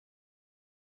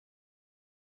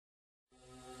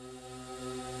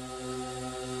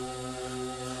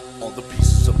All the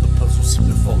pieces of the puzzle seem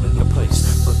to fall into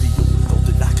place, but the only thought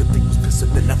that I could think was pissing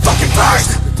in that fucking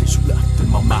face. The taste you left in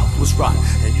my mouth was rotten,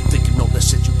 and you thinking all that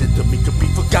shit you did to me could be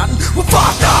forgotten. Well,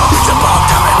 fuck no! You won't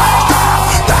tell me later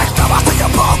now. Next time I see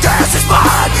your focus is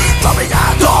mine. From me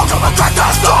and dog, I'm a crack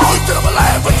that stone. Till I'm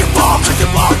alive when you fall, cause you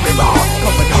lost me wrong.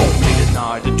 Coming home late at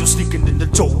night, and you're sneaking in the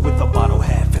door with a bottle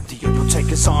half empty, and you'll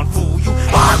take us on, fool. You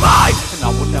are mine, and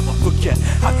I will never forget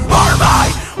how you are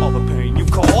mine. All the pain you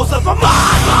caused ever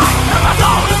mine. Never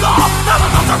known is all, never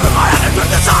thought to rip my head and turn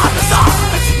this on to stop.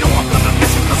 And you know I'm gonna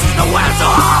miss you cause there's nowhere to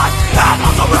hide. And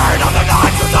on the rain on the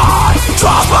night you die.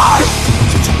 Trust me,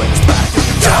 get your ass back if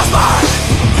you kill me.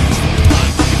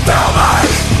 You feel me,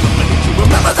 make you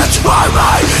remember that you are me.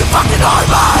 You fucking are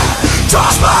me.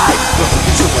 Trust me,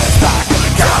 get your ass back if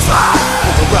you kill me.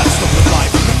 For the rest of your life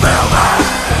you can feel me.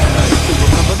 Make you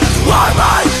remember that you are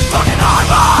me. Fucking are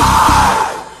me.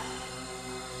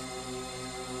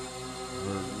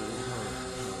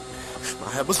 My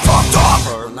head was fucked up,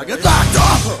 and I get backed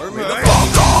up, made a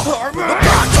fucked up,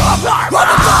 backed up,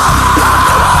 running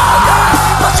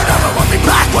but you never want me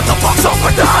back, what the fuck's up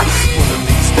with that? One of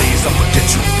these days I'ma get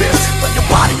you pissed, like your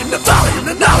body in the valley, in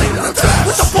an alley, in a tent.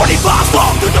 With a 45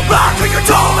 long through the back of your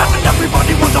dome, having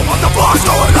everybody wonder what the fuck's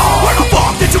going on. Where the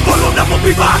fuck did you go? You'll never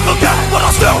be back again, but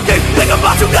I'll still keep thinking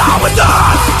about you now and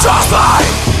then. Trust me,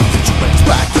 get your ass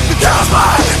back if you kill me.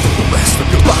 For the rest of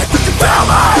your life if you fail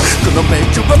me, gonna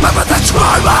make you remember that you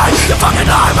are me. You fucking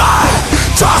are me.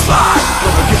 Trust me,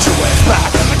 gonna get your ass back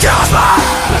if you kill me.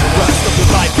 For the rest of your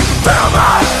life you can fail me,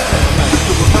 gonna make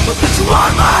you remember that you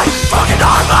are me. Fucking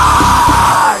are me.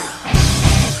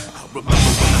 I remember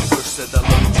when I first said I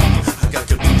loved you. I got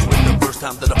confused with the first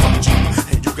time that I fucked you,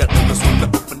 and you got nervous when I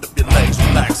opened up your legs.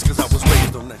 Relax, cause I was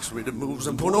raised on X-rated moves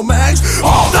and porno mags.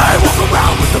 All day walk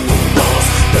around with the moon balls.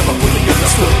 Never really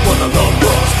understood what a love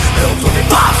was. Hill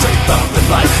 25 straight down the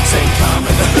light, same time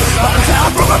in the hood. Out of town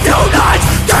for a few nights.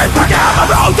 Came back out my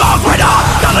road dog right up.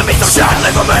 Telling me some shit,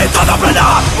 leaving me for the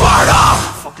printer. Word up,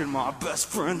 fucking my best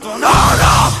friend on hard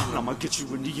up. And I'ma get you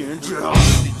in the end, yeah.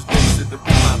 These days in the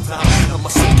my time, I'ma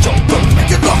sit your bird,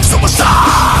 make it look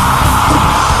suicide.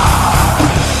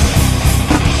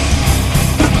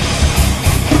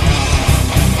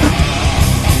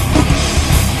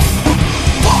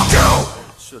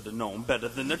 Should've known better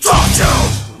than to trust you.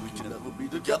 We can never be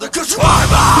together cause you are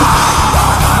mine.